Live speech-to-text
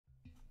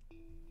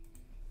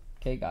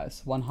Okay,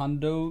 guys,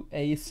 100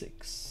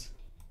 A6.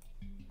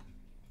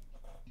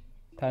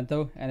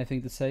 PANT0,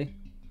 anything to say?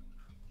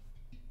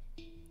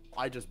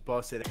 I just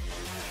busted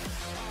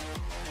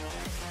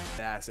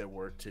ass at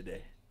work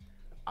today.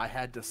 I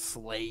had to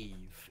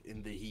slave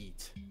in the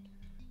heat.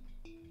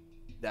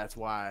 That's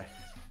why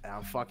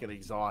I'm fucking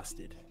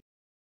exhausted.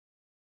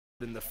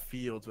 In the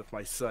fields with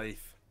my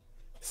scythe,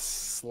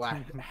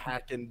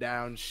 hacking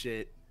down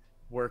shit,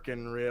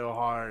 working real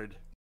hard.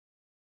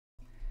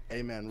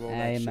 Amen. Roll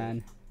that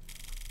Amen. shit.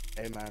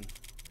 Amen.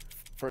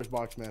 First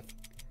box, Smith.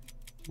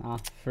 Nah,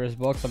 first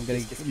box, I'm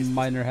getting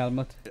minor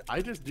helmet.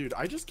 I just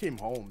came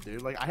home,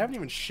 dude. Like, I haven't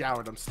even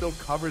showered. I'm still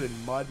covered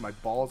in mud. My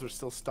balls are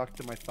still stuck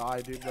to my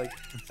thigh, dude. Like,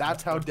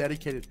 that's how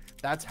dedicated.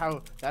 That's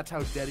how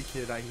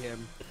dedicated I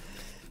am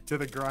to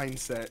the grind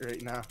set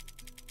right now.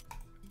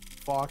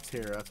 Fox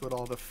hair. That's what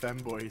all the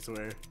femboys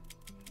wear.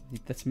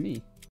 That's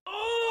me.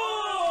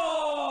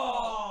 Oh!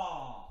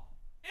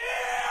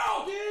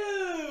 Ew!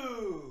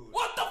 Dude!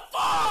 What the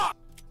fuck?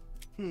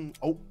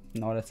 Oh.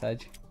 No, that's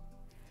Edge.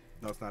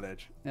 No, it's not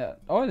Edge. Yeah.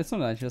 Oh, it's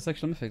not Edge. That's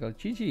actually mythical.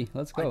 GG.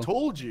 Let's go. I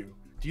told you.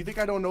 Do you think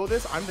I don't know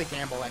this? I'm the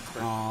gamble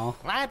expert. Aww.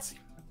 Let's.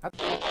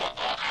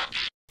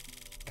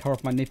 Cover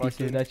up my nippies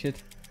with that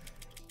shit.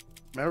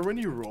 Remember when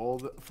you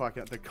rolled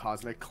fucking the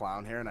cosmic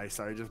clown hair and I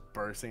started just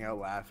bursting out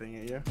laughing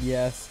at you?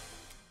 Yes.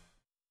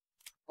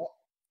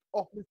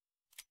 Oh.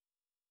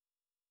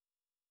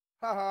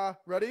 Haha.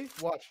 Ready?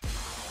 Watch.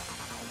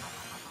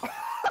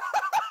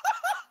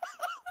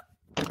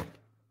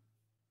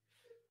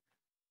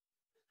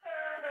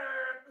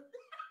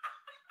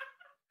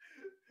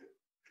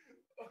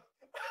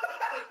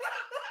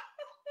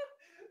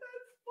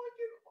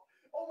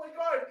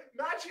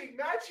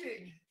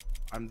 Matching.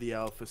 I'm the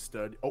alpha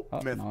stud. Oh,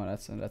 myth. No,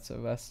 that's a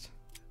vest.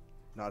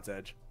 No, it's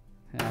Edge.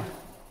 Yeah.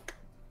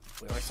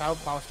 We were so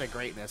close to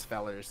greatness,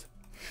 fellers.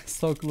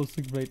 So close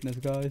to greatness,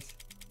 guys.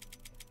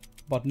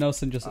 But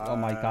Nelson just. Oh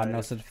my god,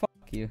 Nelson, fuck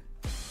you.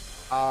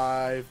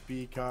 I've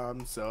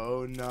become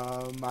so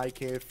numb, I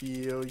can't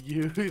feel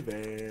you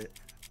there.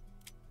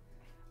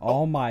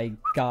 Oh my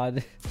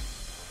god.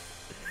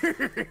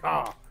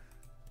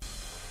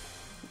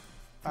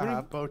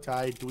 Bow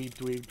tie,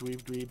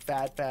 dweeb,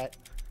 fat.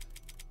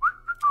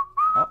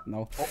 Oh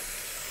no. Oh.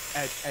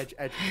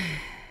 Edge.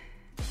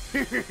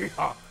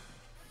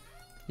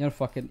 You know,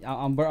 fucking.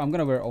 I'm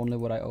gonna wear only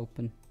what I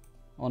open.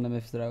 On the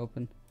myths that I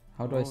open.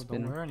 How do I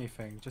spin? Don't wear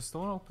anything. Just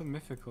don't open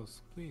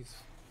mythicals, please.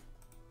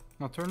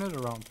 No, turn it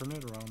around a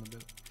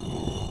bit.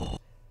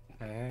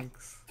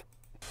 Thanks.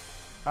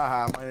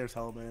 Haha, miner's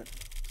helmet.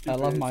 I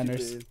love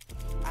miners.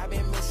 I've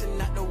been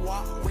missing at the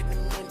walk with the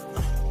men.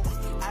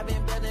 I've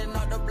been building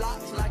up the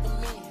blocks like a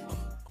man.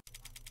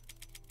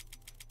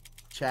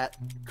 Chat,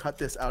 cut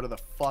this out of the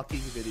fucking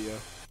video.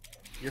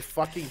 Your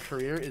fucking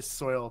career is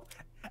soiled.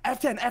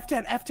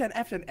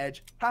 F10,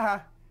 Edge. Haha.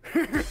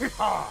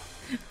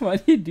 Why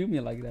do you do me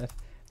like that?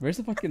 Where's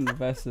the fucking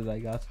vest that I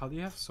got? How do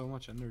you have so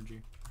much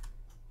energy?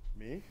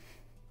 Me?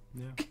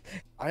 Yeah.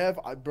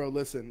 Bro,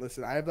 listen.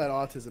 I have that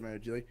autism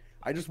energy. Like,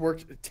 I just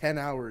worked 10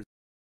 hours.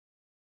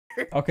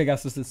 Okay,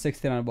 guys, this is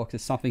 69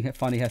 boxes. Something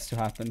funny has to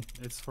happen.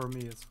 It's for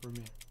me.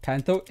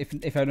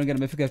 PANT0, if I don't get a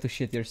mythic, you have to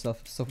shit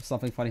yourself. So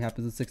something funny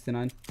happens in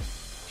 69.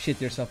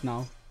 Shit yourself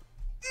now.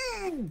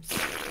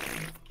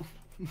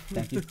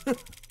 Thank you.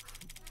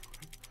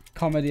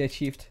 Comedy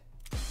achieved.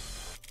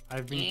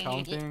 I've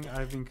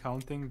been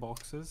counting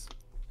boxes,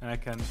 and I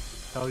can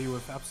tell you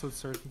with absolute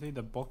certainty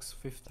that box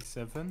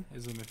 57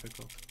 is a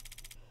mythical.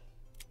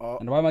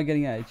 And why am I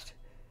getting edged?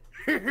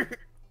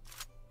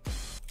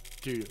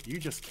 Dude, you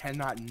just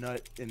cannot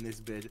nut in this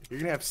bid. You're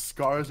gonna have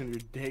scars on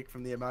your dick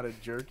from the amount of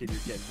jerking you're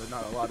getting, but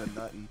not a lot of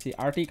nutting. See,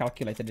 Arty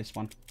calculated this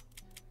one.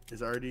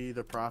 Is Arty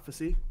the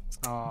prophecy?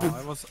 Oh,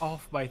 I was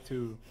off by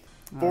 2.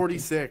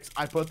 46.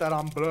 I put that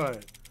on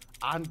blood.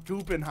 On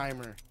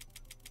Dupenheimer.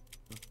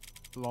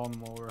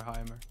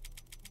 Lawnmowerheimer.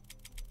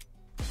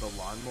 The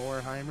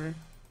Lawnmowerheimer?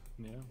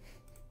 Yeah.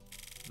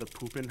 The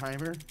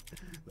Poopenheimer?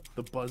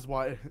 The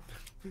Buzzwide?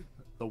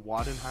 The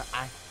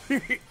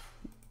Wadenheimer?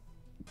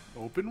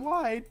 Open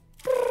wide.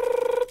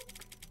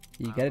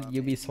 You get it?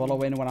 You be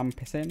swallowing when I'm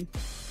pissing?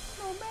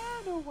 No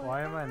matter what.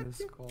 Why am I in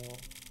this call?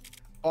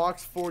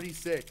 Box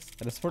 46.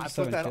 That is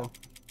 47 too.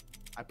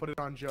 I put it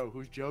on Joe.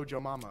 Who's Joe?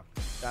 Joe Mama.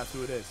 That's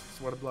who it is.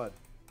 Sweat of blood.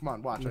 Come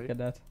on, watch. Look at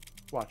that.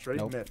 Watch, ready?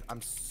 Nope. Myth.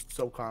 I'm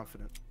so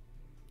confident.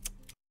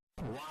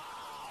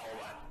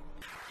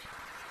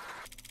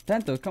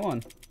 PANT0, come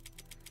on.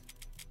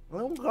 I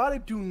don't gotta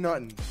do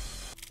nothing.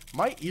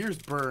 My ears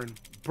burn.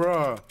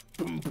 Bruh.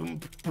 Boom,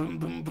 boom, boom,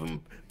 boom,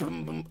 boom,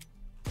 boom, boom.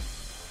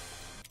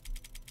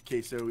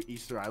 Okay, so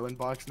Easter Island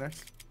box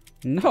next.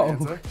 No.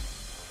 Bonanza.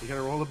 You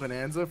gotta roll a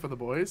bonanza for the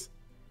boys?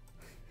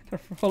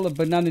 Roll a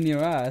banana in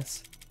your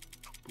ass.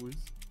 Boys.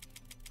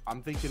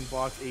 I'm thinking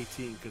box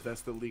 18 because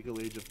that's the legal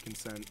age of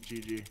consent.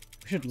 GG. We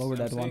should lower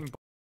that one. Box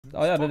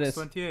Oh yeah, that is.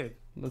 28.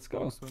 Let's go.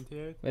 Box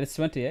 28. Wait, it's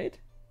 28?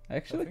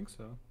 Actually? I think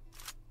so.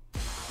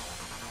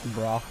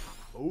 Bruh.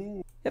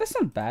 Oh. Yeah, that's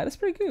not bad. That's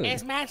pretty good.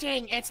 It's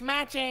matching.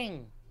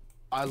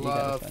 I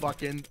love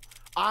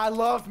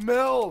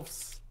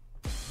MILFs.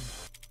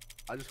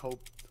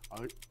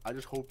 I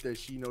just hope that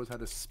she knows how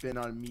to spin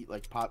on meat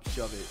like Pop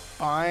Shove It.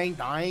 Bang,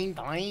 dang,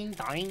 dang,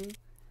 dang.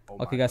 Oh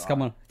Okay, guys,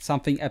 come on.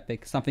 Something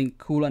epic. Something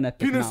cool and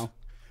epic Penis. now.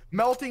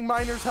 Melting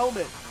miner's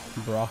helmet.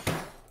 Bro.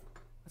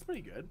 That's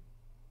pretty good.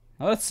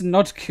 No, that's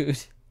not good.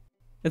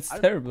 It's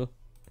terrible.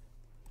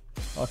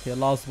 Okay,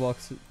 last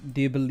box.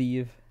 Do you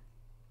believe?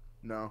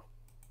 No.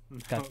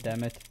 God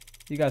damn it.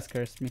 You guys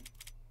cursed me.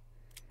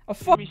 Oh,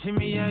 fuck. Shimmy,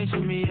 shimmy, yeah,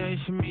 shimmy, yeah,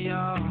 shimmy,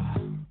 yeah.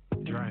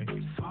 Drink.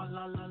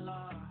 La la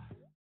la.